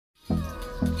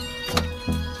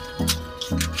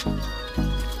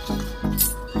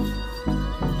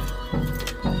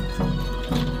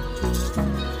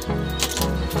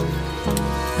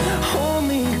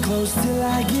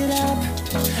I get up,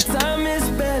 time is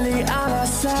barely on our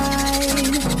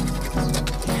side.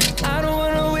 I don't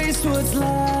wanna waste what's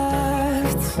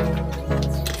left.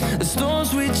 The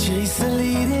storms we chase are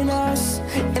leading us,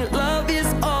 and love is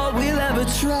all we'll ever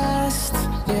trust.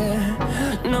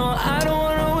 Yeah, no, I don't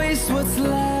wanna waste what's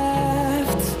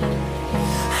left.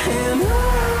 And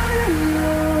on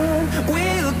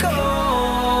we'll go,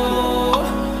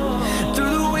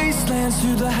 through the wastelands,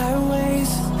 through the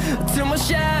highways, till my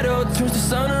shadow turns to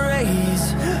sun rays.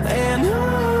 And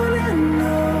on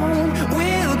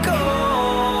we'll go,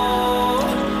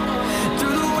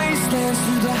 through the wastelands,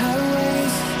 through the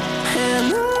highways,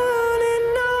 and on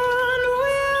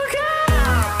we'll go.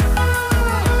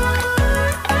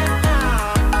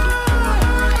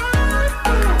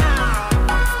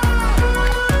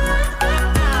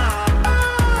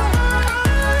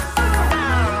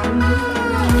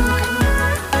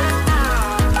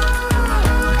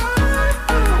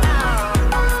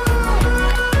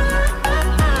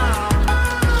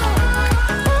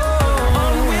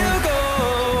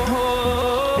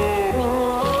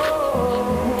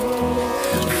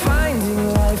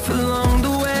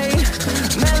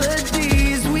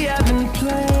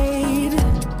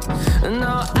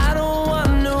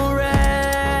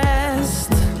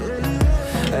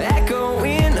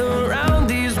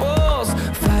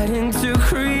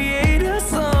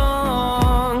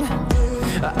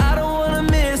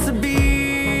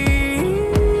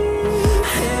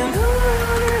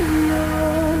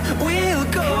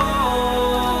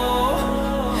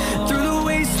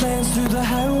 Through the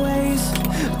highways,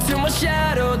 till my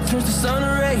shadow turns to sun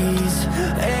rays.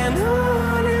 And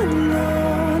on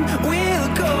we'll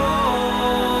go,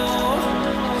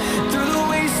 through the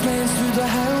wastelands, through the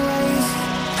highways,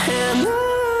 and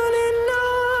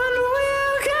on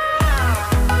we'll go.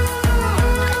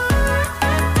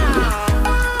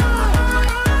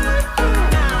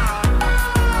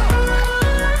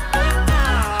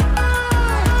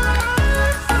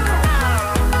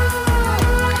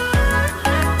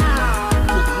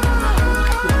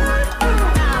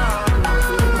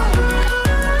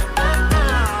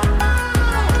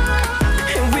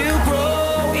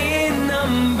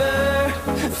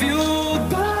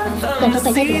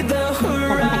 See the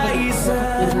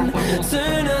horizon,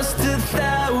 turn us to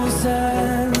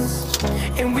thousands,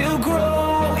 and we'll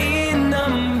grow in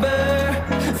number,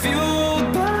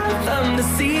 fueled by them to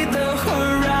see the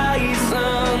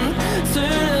horizon,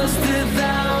 turn us to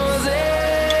thousands,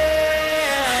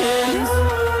 and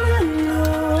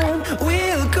on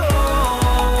we'll go,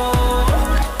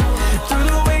 through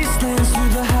the wastelands,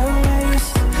 through the highways,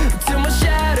 till my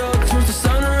shadow turns to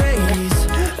sun rays.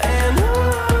 And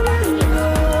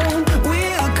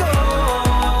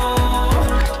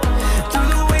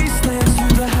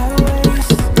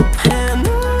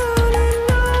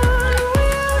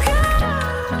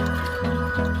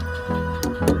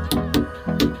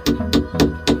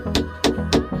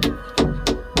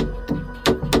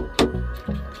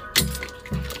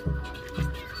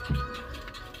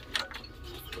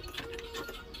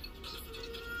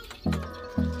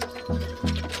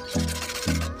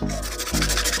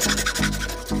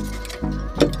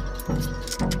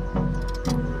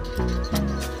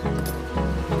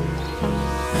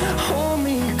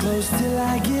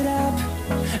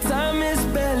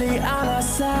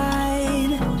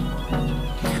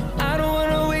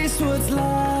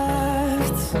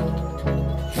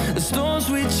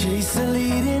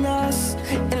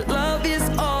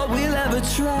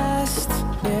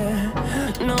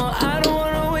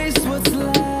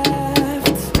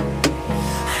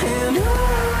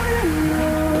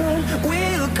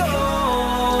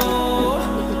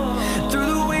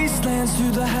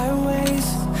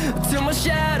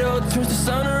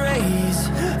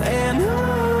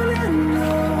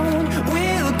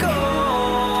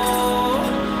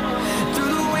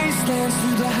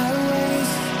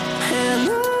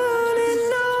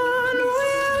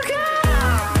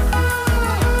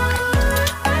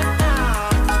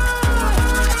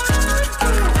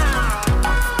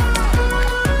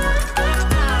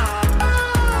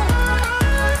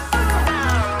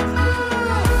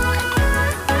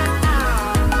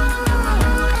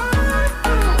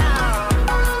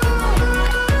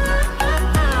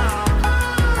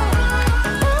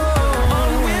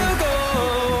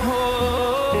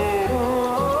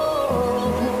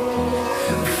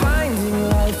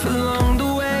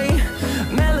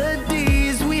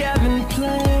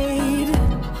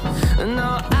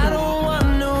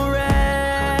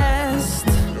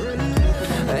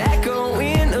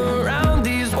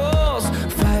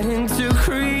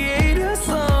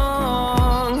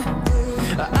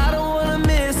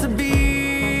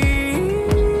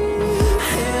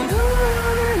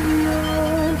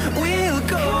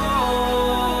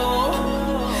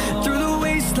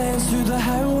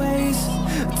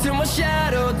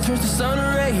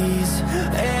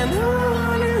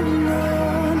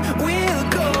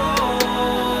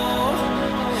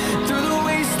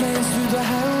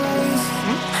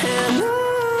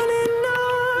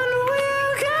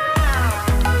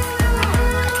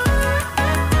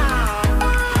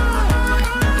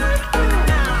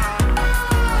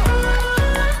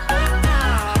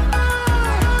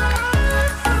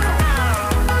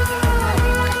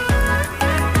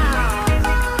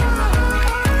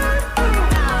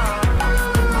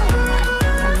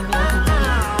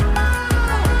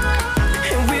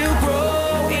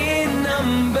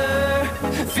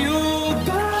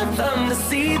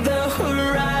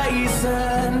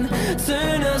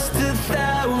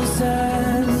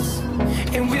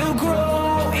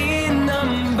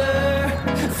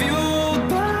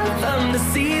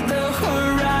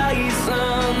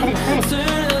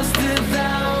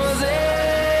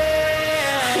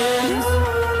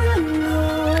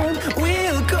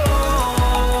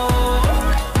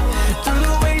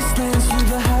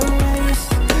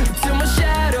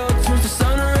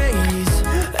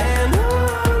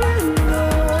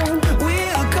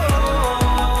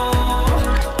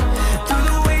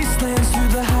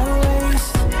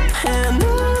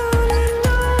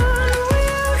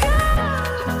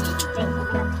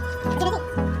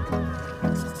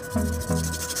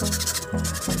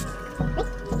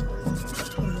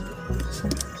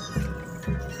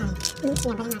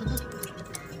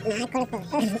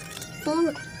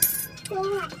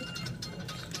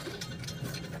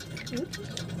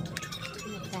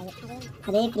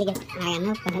అదే cricket అమ్మ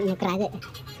ముక్కు రాదు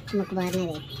ముక్కు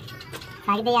బాగున్నది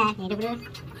సాగిద్దయ్యా ఏంటప్పుడు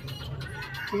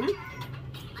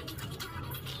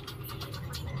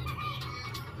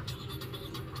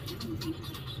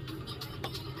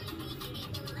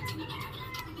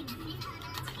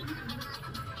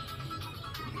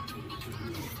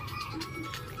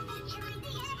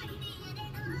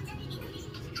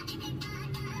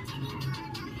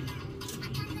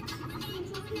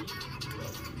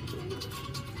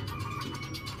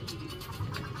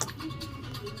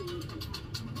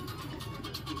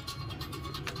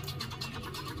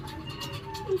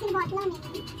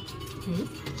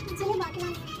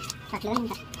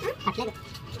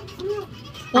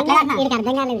వీడికి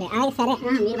అర్థం కాలేదు సరే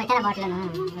మీరు పెట్టారా బాటిల్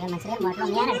మంచిగా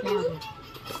బాటిల్